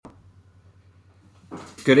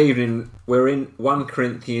Good evening. We're in 1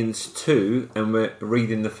 Corinthians 2 and we're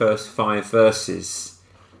reading the first 5 verses.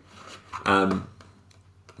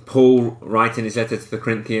 Paul writing his letter to the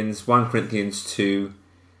Corinthians, 1 Corinthians 2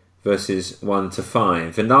 verses 1 to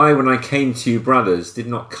 5. And I, when I came to you, brothers, did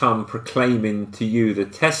not come proclaiming to you the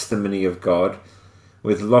testimony of God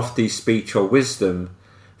with lofty speech or wisdom,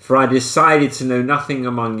 for I decided to know nothing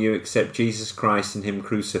among you except Jesus Christ and him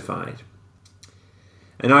crucified.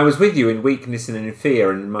 And I was with you in weakness and in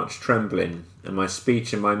fear and in much trembling, and my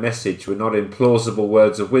speech and my message were not in plausible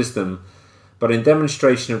words of wisdom, but in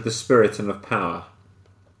demonstration of the Spirit and of power,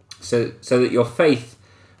 so that your faith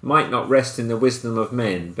might not rest in the wisdom of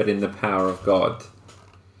men, but in the power of God.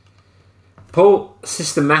 Paul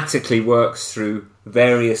systematically works through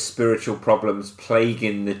various spiritual problems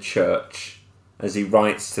plaguing the church as he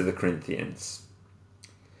writes to the Corinthians.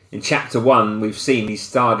 In chapter 1, we've seen he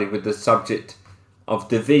started with the subject of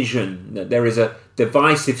division, that there is a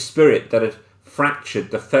divisive spirit that had fractured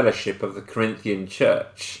the fellowship of the Corinthian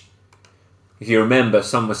church. If you remember,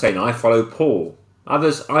 some were saying, I follow Paul.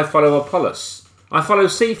 Others, I follow Apollos. I follow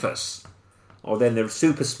Cephas. Or then the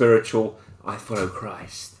super spiritual, I follow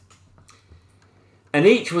Christ. And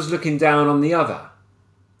each was looking down on the other,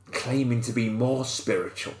 claiming to be more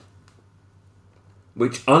spiritual,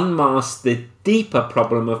 which unmasked the deeper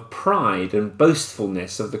problem of pride and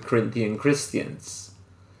boastfulness of the Corinthian Christians.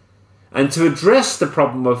 And to address the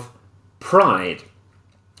problem of pride,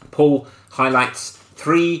 Paul highlights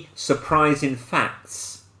 3 surprising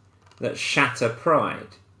facts that shatter pride.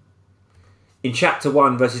 In chapter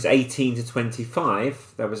 1, verses 18 to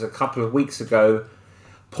 25, that was a couple of weeks ago,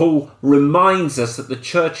 Paul reminds us that the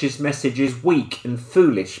church's message is weak and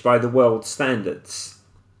foolish by the world's standards.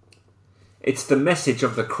 It's the message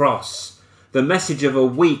of the cross, the message of a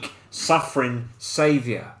weak, suffering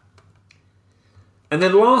Saviour. And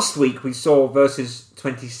then last week we saw verses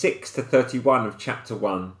 26 to 31 of chapter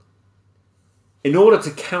 1. In order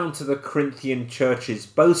to counter the Corinthian church's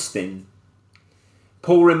boasting,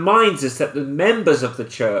 Paul reminds us that the members of the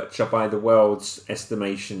church are, by the world's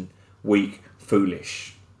estimation, weak,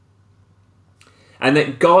 foolish. And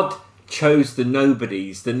that God chose the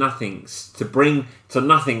nobodies, the nothings, to bring to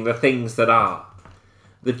nothing the things that are.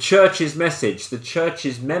 The church's message, the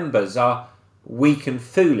church's members are weak and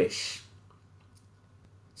foolish.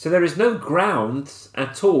 So there is no ground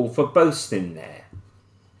at all for boasting there.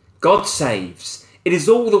 God saves. It is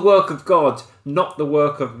all the work of God, not the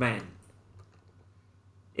work of man.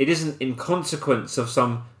 It isn't in consequence of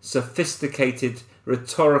some sophisticated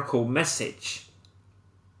rhetorical message.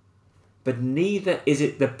 But neither is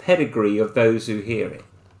it the pedigree of those who hear it.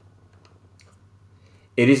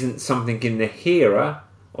 It isn't something in the hearer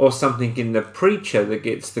or something in the preacher that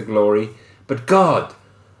gets the glory, but God,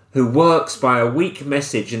 who works by a weak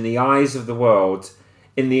message in the eyes of the world,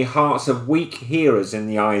 in the hearts of weak hearers in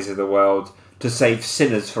the eyes of the world, to save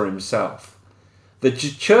sinners for himself. The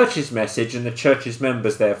church's message and the church's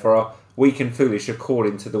members, therefore, are weak and foolish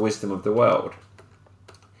according to the wisdom of the world.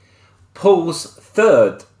 Paul's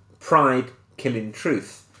third pride-killing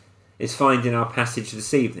truth is found in our passage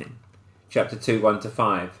this evening, chapter 2, 1 to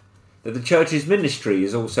 5, that the church's ministry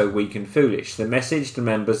is also weak and foolish. The message, the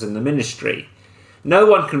members, and the ministry. No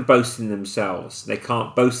one can boast in themselves. They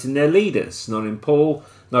can't boast in their leaders, not in Paul,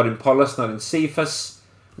 not in Apollos, not in Cephas,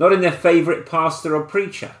 not in their favourite pastor or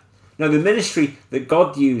preacher. No, the ministry that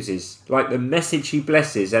God uses, like the message he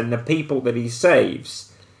blesses and the people that he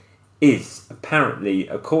saves, is apparently,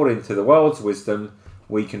 according to the world's wisdom,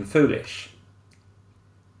 weak and foolish.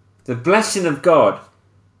 The blessing of God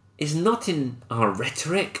is not in our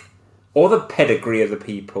rhetoric or the pedigree of the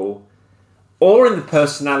people or in the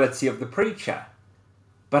personality of the preacher,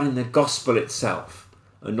 but in the gospel itself,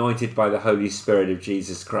 anointed by the Holy Spirit of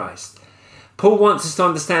Jesus Christ. Paul wants us to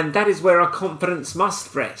understand that is where our confidence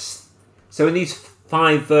must rest. So in these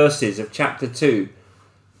 5 verses of chapter 2,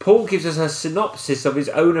 Paul gives us a synopsis of his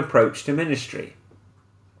own approach to ministry.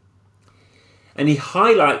 And he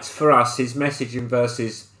highlights for us his message in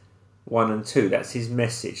verses 1 and 2. That's his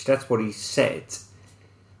message. That's what he said.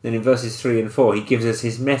 Then in verses 3 and 4, he gives us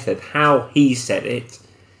his method, how he said it.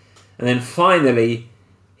 And then finally,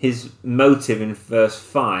 his motive in verse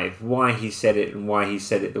 5, why he said it and why he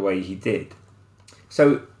said it the way he did.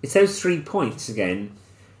 So it's those 3 points again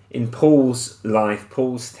in Paul's life,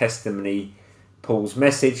 Paul's testimony, Paul's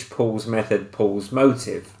message, Paul's method, Paul's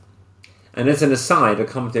motive. And as an aside, I'll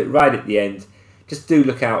come to it right at the end, just do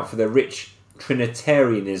look out for the rich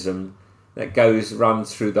Trinitarianism that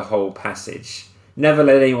runs through the whole passage. Never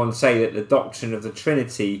let anyone say that the doctrine of the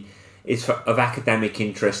Trinity is of academic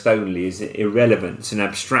interest only, is irrelevant, it's an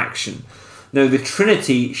abstraction. No, the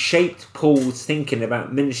Trinity shaped Paul's thinking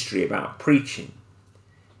about ministry, about preaching.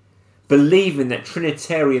 Believing that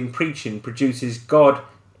Trinitarian preaching produces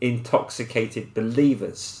God-intoxicated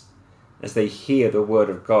believers as they hear the word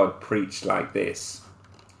of God preached like this.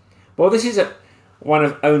 Well, this is one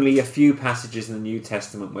of only a few passages in the New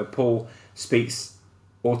Testament where Paul speaks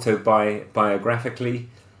autobiographically.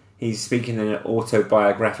 He's speaking in an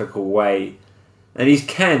autobiographical way, and he's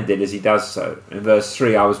candid as he does so. In verse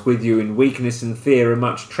 3, I was with you in weakness and fear and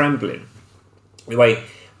much trembling. The way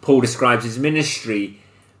Paul describes his ministry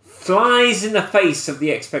flies in the face of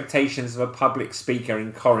the expectations of a public speaker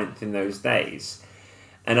in Corinth in those days,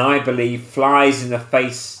 and I believe flies in the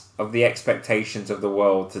face of the expectations of the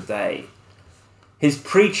world today. His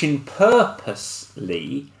preaching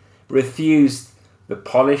purposely refused the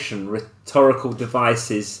polish and rhetorical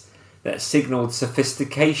devices that signalled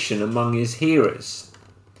sophistication among his hearers.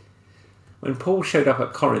 When Paul showed up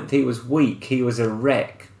at Corinth, he was weak, he was a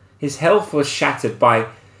wreck. His health was shattered by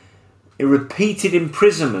repeated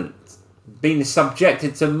imprisonment, being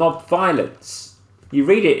subjected to mob violence. You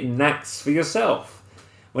read it in Acts for yourself.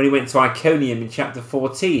 When he went to Iconium in chapter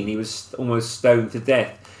 14, he was almost stoned to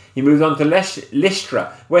death. He moved on to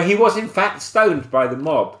Lystra, where he was in fact stoned by the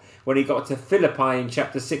mob. When he got to Philippi in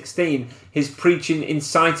chapter 16, his preaching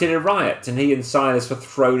incited a riot, and he and Silas were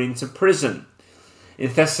thrown into prison.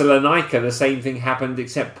 In Thessalonica, the same thing happened,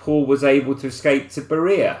 except Paul was able to escape to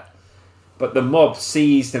Berea. But the mob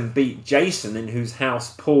seized and beat Jason, in whose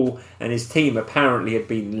house Paul and his team apparently had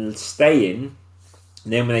been staying.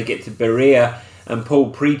 And then when they get to Berea and Paul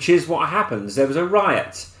preaches, what happens? There was a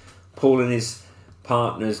riot. Paul and his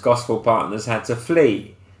gospel partners, had to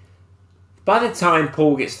flee. By the time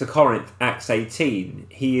Paul gets to Corinth, Acts 18,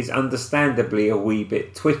 he is understandably a wee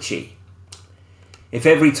bit twitchy. If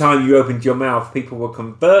every time you opened your mouth people were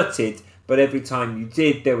converted, but every time you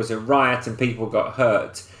did there was a riot and people got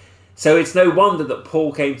hurt. So it's no wonder that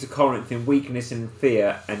Paul came to Corinth in weakness and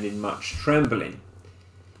fear and in much trembling.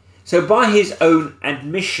 So by his own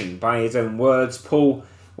admission, by his own words, Paul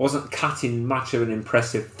wasn't cutting much of an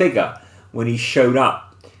impressive figure when he showed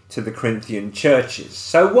up to the Corinthian churches.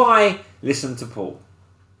 So why listen to Paul?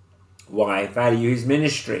 Why value his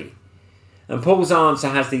ministry? And Paul's answer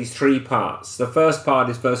has these three parts. The first part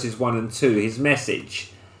is verses 1 and 2, his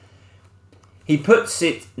message. He puts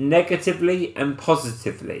it negatively and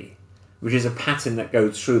positively, which is a pattern that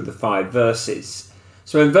goes through the 5 verses.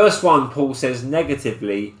 So in verse 1, Paul says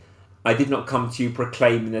negatively, I did not come to you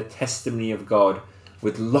proclaiming the testimony of God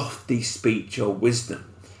with lofty speech or wisdom.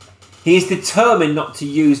 He is determined not to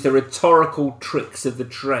use the rhetorical tricks of the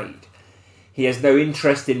trade. He has no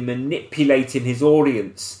interest in manipulating his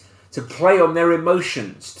audience to play on their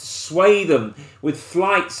emotions, to sway them with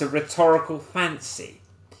flights of rhetorical fancy.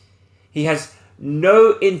 He has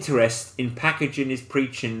no interest in packaging his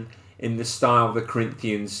preaching in the style the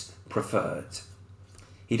Corinthians preferred.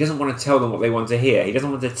 He doesn't want to tell them what they want to hear. He doesn't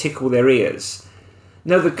want to tickle their ears.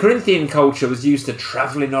 No, the Corinthian culture was used to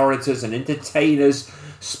travelling orators and entertainers,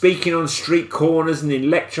 speaking on street corners and in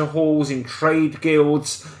lecture halls, in trade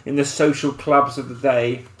guilds, in the social clubs of the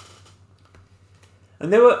day.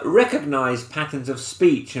 And there were recognised patterns of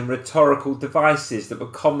speech and rhetorical devices that were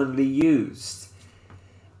commonly used.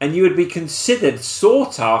 And you would be considered,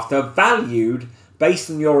 sought after, valued based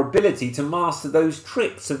on your ability to master those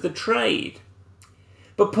tricks of the trade.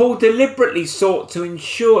 But Paul deliberately sought to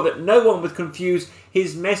ensure that no one would confuse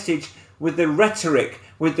his message with the rhetoric,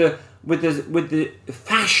 with the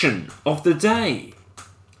fashion of the day.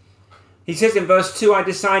 He says in verse 2, I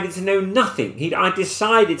decided to know nothing. I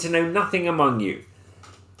decided to know nothing among you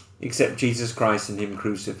except Jesus Christ and him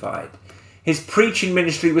crucified. His preaching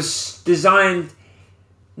ministry was designed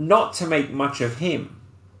not to make much of him,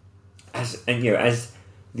 as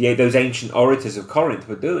those ancient orators of Corinth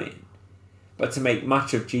were doing, but to make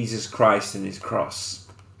much of Jesus Christ and his cross.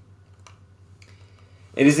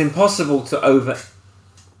 It is impossible to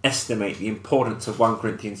overestimate the importance of 1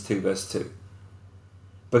 Corinthians 2 verse 2,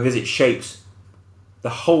 because it shapes the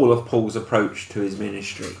whole of Paul's approach to his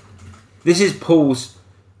ministry. This is Paul's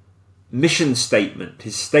mission statement,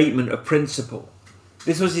 his statement of principle.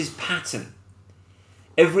 This was his pattern.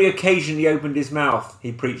 Every occasion he opened his mouth,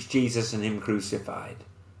 he preached Jesus and him crucified,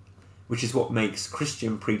 which is what makes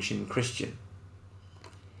Christian preaching Christian.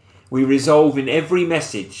 We resolve in every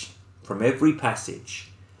message, from every passage,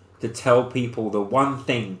 to tell people the one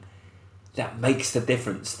thing that makes the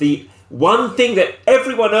difference. The one thing that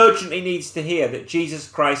everyone urgently needs to hear, that Jesus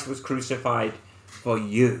Christ was crucified for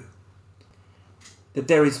you. That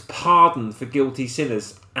there is pardon for guilty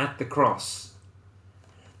sinners at the cross.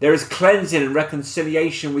 There is cleansing and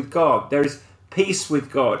reconciliation with God. There is peace with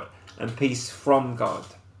God and peace from God.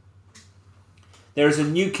 There is a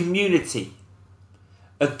new community,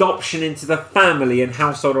 adoption into the family and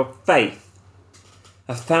household of faith,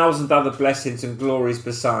 1,000 other blessings and glories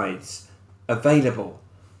besides, available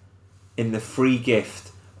in the free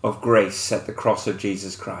gift of grace at the cross of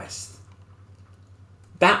Jesus Christ.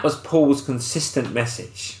 That was Paul's consistent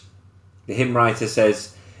message. The hymn writer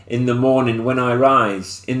says, in the morning when I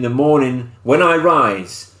rise,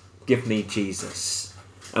 give me Jesus.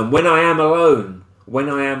 And when I am alone,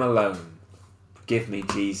 give me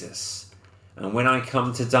Jesus. And when I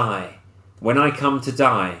come to die,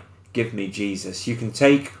 give me Jesus. You can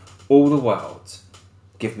take all the world,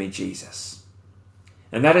 give me Jesus.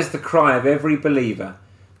 And that is the cry of every believer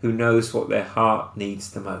who knows what their heart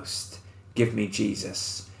needs the most. Give me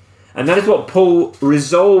Jesus. And that is what Paul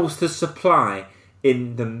resolves to supply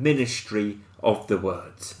in the ministry of the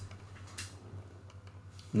word.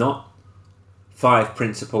 Not 5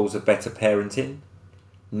 principles of better parenting,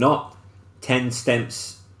 not 10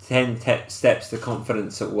 steps to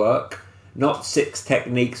confidence at work, not 6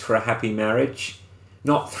 techniques for a happy marriage,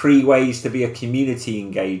 not 3 ways to be a community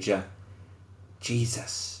engager.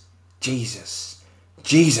 Jesus, Jesus,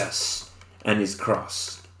 Jesus and his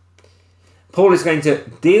cross. Paul is going to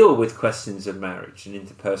deal with questions of marriage and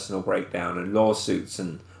interpersonal breakdown and lawsuits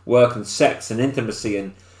and work and sex and intimacy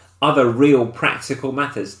and other real practical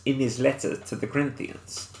matters in his letter to the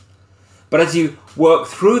Corinthians. But as you work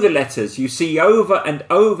through the letters, you see over and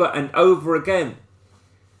over and over again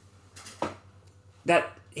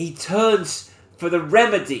that he turns for the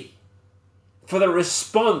remedy, for the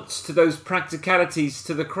response to those practicalities,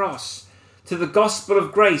 to the cross, to the gospel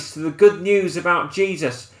of grace, to the good news about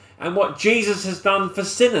Jesus and what Jesus has done for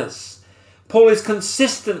sinners. Paul is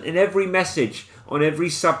consistent in every message on every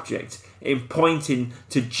subject in pointing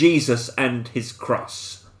to Jesus and his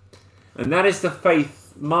cross. And that is the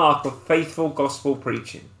faith mark of faithful gospel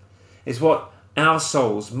preaching. Is what our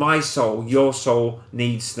souls, my soul, your soul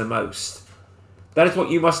needs the most. That is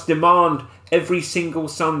what you must demand every single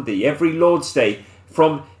Sunday, every Lord's Day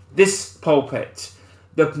from this pulpit.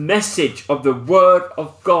 The message of the Word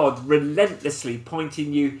of God relentlessly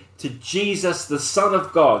pointing you to Jesus, the Son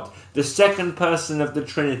of God, the second person of the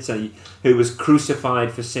Trinity who was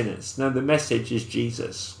crucified for sinners. Now the message is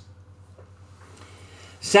Jesus.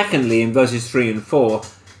 Secondly, in verses 3 and 4,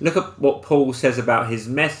 look at what Paul says about his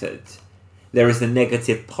method. There is the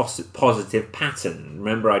negative positive pattern.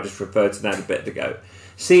 Remember, I just referred to that a bit ago.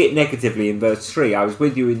 See it negatively in verse 3. I was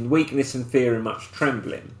with you in weakness and fear and much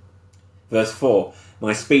trembling. Verse 4.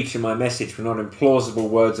 My speech and my message were not in plausible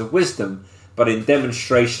words of wisdom, but in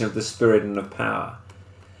demonstration of the Spirit and of power.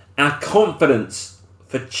 Our confidence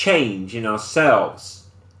for change in ourselves,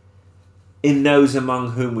 in those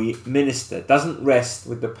among whom we minister, doesn't rest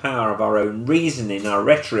with the power of our own reasoning, our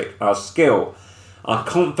rhetoric, our skill. Our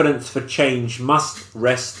confidence for change must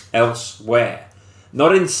rest elsewhere.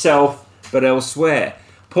 Not in self, but elsewhere.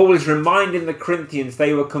 Paul is reminding the Corinthians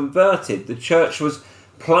they were converted. The church was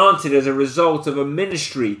planted as a result of a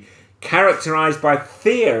ministry characterized by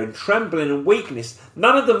fear and trembling and weakness.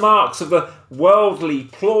 None of the marks of a worldly,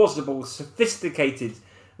 plausible, sophisticated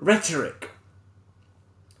rhetoric.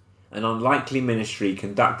 An unlikely ministry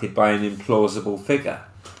conducted by an implausible figure.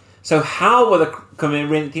 So how were the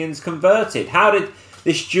Corinthians converted? How did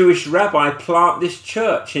this Jewish rabbi plant this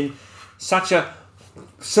church in such a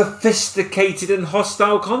sophisticated and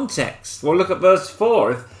hostile context? Well, look at verse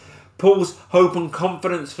 4. If Paul's hope and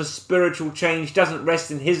confidence for spiritual change doesn't rest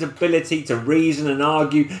in his ability to reason and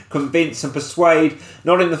argue, convince and persuade,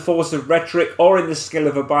 not in the force of rhetoric or in the skill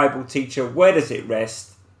of a Bible teacher, where does it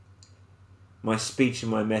rest? My speech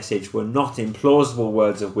and my message were not in plausible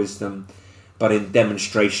words of wisdom, but in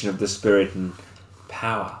demonstration of the Spirit and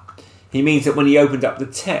power. He means that when he opened up the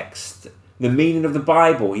text, the meaning of the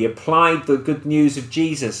Bible, he applied the good news of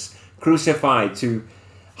Jesus crucified to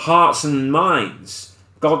hearts and minds.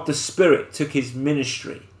 God the Spirit took his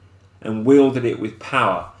ministry and wielded it with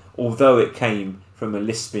power, although it came from a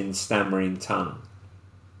lisping, stammering tongue.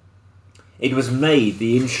 It was made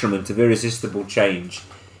the instrument of irresistible change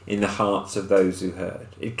in the hearts of those who heard.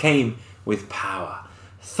 It came with power,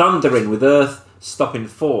 thundering with earth-stopping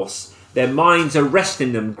force. Their minds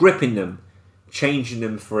arresting them, gripping them, changing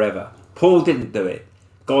them forever. Paul didn't do it.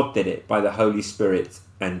 God did it by the Holy Spirit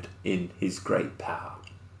and in his great power.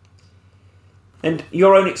 And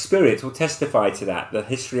your own experience will testify to that. The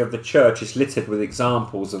history of the church is littered with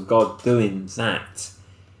examples of God doing that.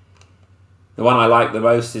 The one I like the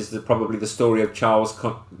most is probably the story of Charles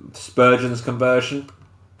Spurgeon's conversion.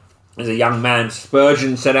 As a young man,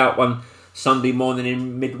 Spurgeon set out one Sunday morning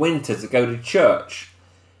in midwinter to go to church.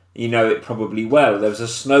 You know it probably well. There was a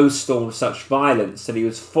snowstorm of such violence that he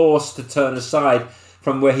was forced to turn aside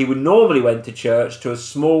from where he would normally went to church to a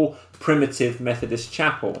small, primitive Methodist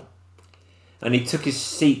chapel. And he took his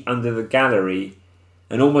seat under the gallery,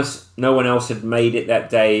 and almost no one else had made it that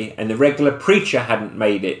day, and the regular preacher hadn't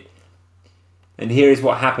made it. And here is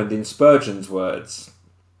what happened in Spurgeon's words.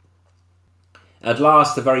 At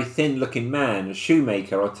last, a very thin-looking man, a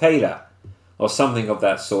shoemaker or tailor, or something of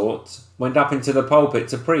that sort, went up into the pulpit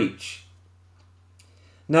to preach.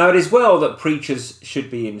 Now it is well that preachers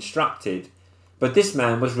should be instructed, but this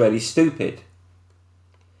man was really stupid.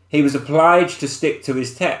 He was obliged to stick to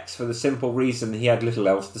his text for the simple reason he had little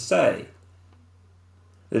else to say.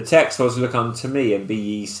 The text was, "Look unto me, and be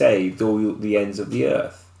ye saved, all the ends of the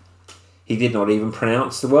earth." He did not even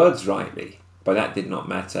pronounce the words rightly, but that did not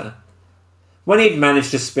matter. When he'd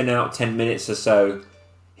managed to spin out 10 minutes or so,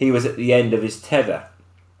 he was at the end of his tether.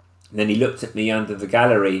 Then he looked at me under the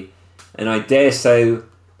gallery, and I dare say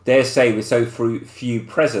with so few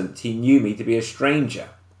present, he knew me to be a stranger.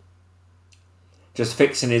 Just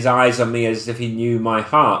fixing his eyes on me as if he knew my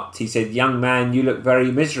heart, he said, "Young man, you look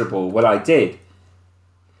very miserable." Well, I did.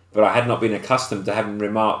 But I had not been accustomed to having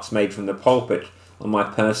remarks made from the pulpit on my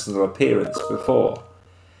personal appearance before.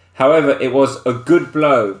 However, it was a good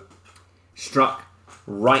blow, struck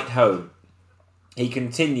right home. He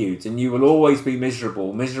continued, "And you will always be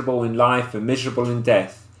miserable, miserable in life and miserable in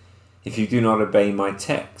death, if you do not obey my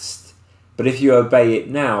text. But if you obey it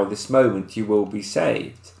now, this moment, you will be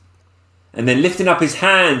saved." And then lifting up his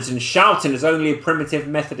hands and shouting as only a primitive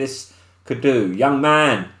Methodist could do, "Young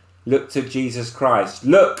man, look to Jesus Christ.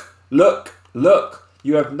 Look, look, look.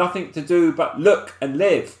 You have nothing to do but look and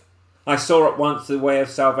live. I saw at once the way of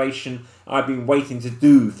salvation. I've been waiting to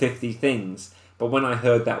do 50 things. But when I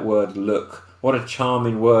heard that word look, what a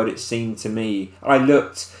charming word it seemed to me. I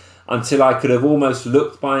looked until I could have almost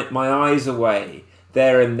looked my eyes away.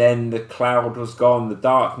 There and then the cloud was gone, the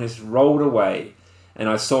darkness rolled away, and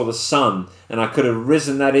I saw the sun, and I could have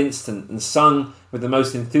risen that instant and sung with the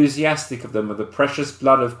most enthusiastic of them of the precious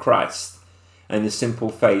blood of Christ and the simple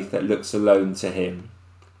faith that looks alone to him."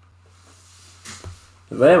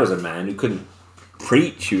 There was a man who couldn't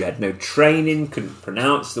preach, who had no training, couldn't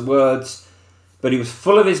pronounce the words, but he was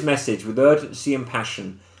full of his message with urgency and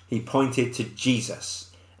passion. He pointed to Jesus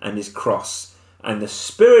and his cross, and the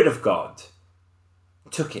Spirit of God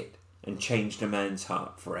took it and changed a man's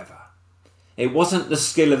heart forever. It wasn't the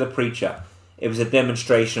skill of the preacher, it was a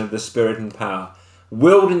demonstration of the Spirit and power,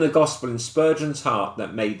 willed in the gospel in Spurgeon's heart,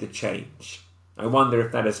 that made the change. I wonder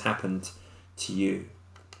if that has happened to you.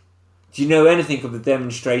 Do you know anything of the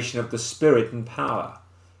demonstration of the Spirit and power?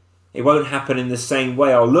 It won't happen in the same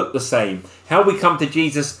way or look the same. How we come to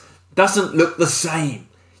Jesus doesn't look the same.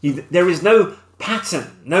 There is no pattern,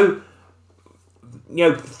 no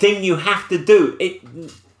thing you have to do. It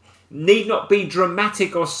need not be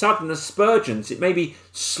dramatic or sudden as Spurgeon's. It may be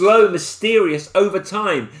slow, mysterious, over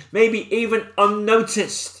time, maybe even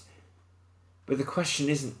unnoticed. But the question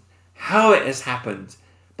isn't how it has happened,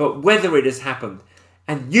 but whether it has happened.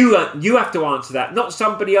 And you have to answer that, not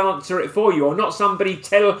somebody answer it for you, or not somebody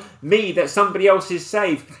tell me that somebody else is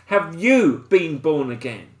saved. Have you been born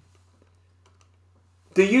again?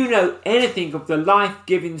 Do you know anything of the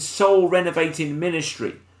life-giving, soul-renovating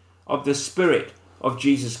ministry of the Spirit of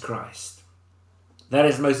Jesus Christ? That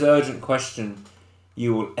is the most urgent question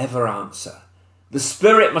you will ever answer. The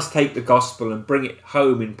Spirit must take the gospel and bring it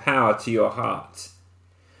home in power to your heart.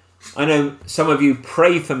 I know some of you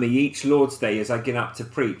pray for me each Lord's Day as I get up to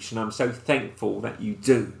preach, and I'm so thankful that you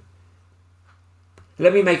do.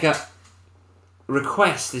 Let me make a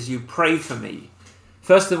request as you pray for me.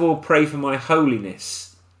 First of all, pray for my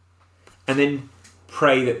holiness, and then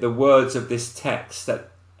pray that the words of this text,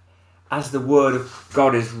 that as the word of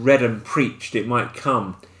God is read and preached, it might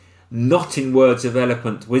come not in words of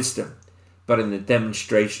eloquent wisdom, but in the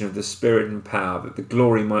demonstration of the Spirit and power, that the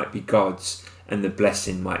glory might be God's and the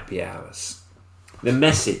blessing might be ours. The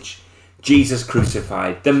message, Jesus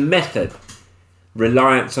crucified. The method,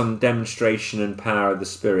 reliance on demonstration and power of the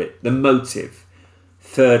Spirit. The motive,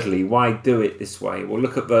 thirdly, why do it this way? Well,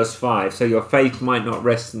 look at verse 5. So your faith might not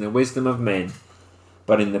rest in the wisdom of men,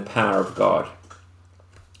 but in the power of God.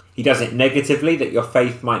 He does it negatively, that your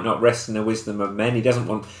faith might not rest in the wisdom of men. He doesn't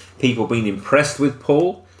want people being impressed with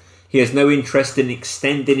Paul. He has no interest in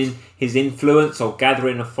extending his influence or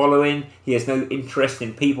gathering a following. He has no interest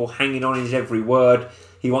in people hanging on his every word.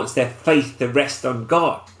 He wants their faith to rest on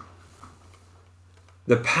God.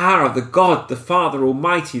 The power of the God, the Father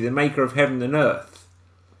Almighty, the maker of heaven and earth.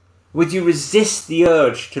 Would you resist the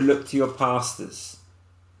urge to look to your pastors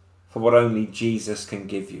for what only Jesus can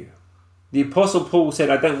give you? The Apostle Paul said,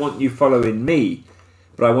 I don't want you following me,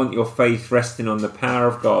 but I want your faith resting on the power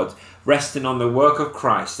of God, resting on the work of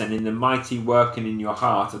Christ and in the mighty working in your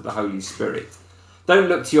heart of the Holy Spirit. Don't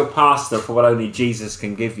look to your pastor for what only Jesus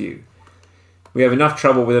can give you. We have enough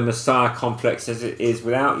trouble with a Messiah complex as it is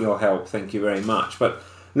without your help, thank you very much. But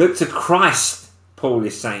look to Christ, Paul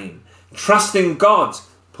is saying. Trust in God,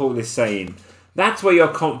 Paul is saying. That's where your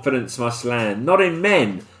confidence must land, not in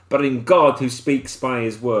men, but in God who speaks by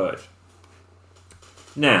his word.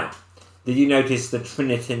 Now, did you notice the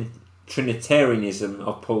Trinitarianism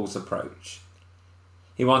of Paul's approach?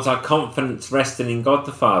 He wants our confidence resting in God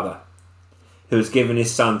the Father, who has given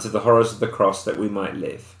his Son to the horrors of the cross that we might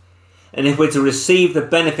live. And if we're to receive the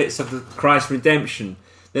benefits of Christ's redemption,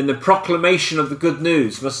 then the proclamation of the good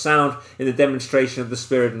news must sound in the demonstration of the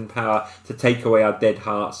Spirit and power to take away our dead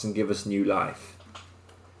hearts and give us new life.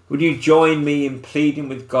 Would you join me in pleading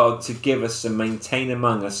with God to give us and maintain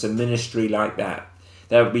among us a ministry like that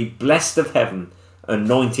would be blessed of heaven,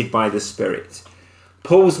 anointed by the Spirit?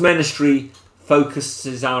 Paul's ministry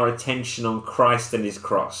focuses our attention on Christ and his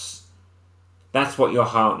cross. That's what your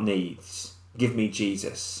heart needs. Give me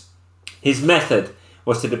Jesus. His method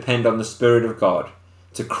was to depend on the Spirit of God,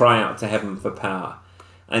 to cry out to heaven for power,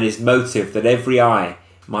 and his motive that every eye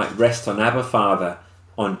might rest on Abba Father,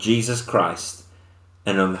 on Jesus Christ,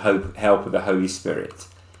 and on the help of the Holy Spirit.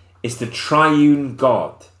 It's the triune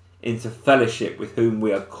God into fellowship with whom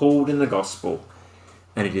we are called in the gospel,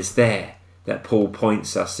 and it is there that Paul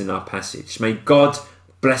points us in our passage. May God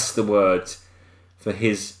bless the word for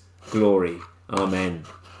his glory. Amen.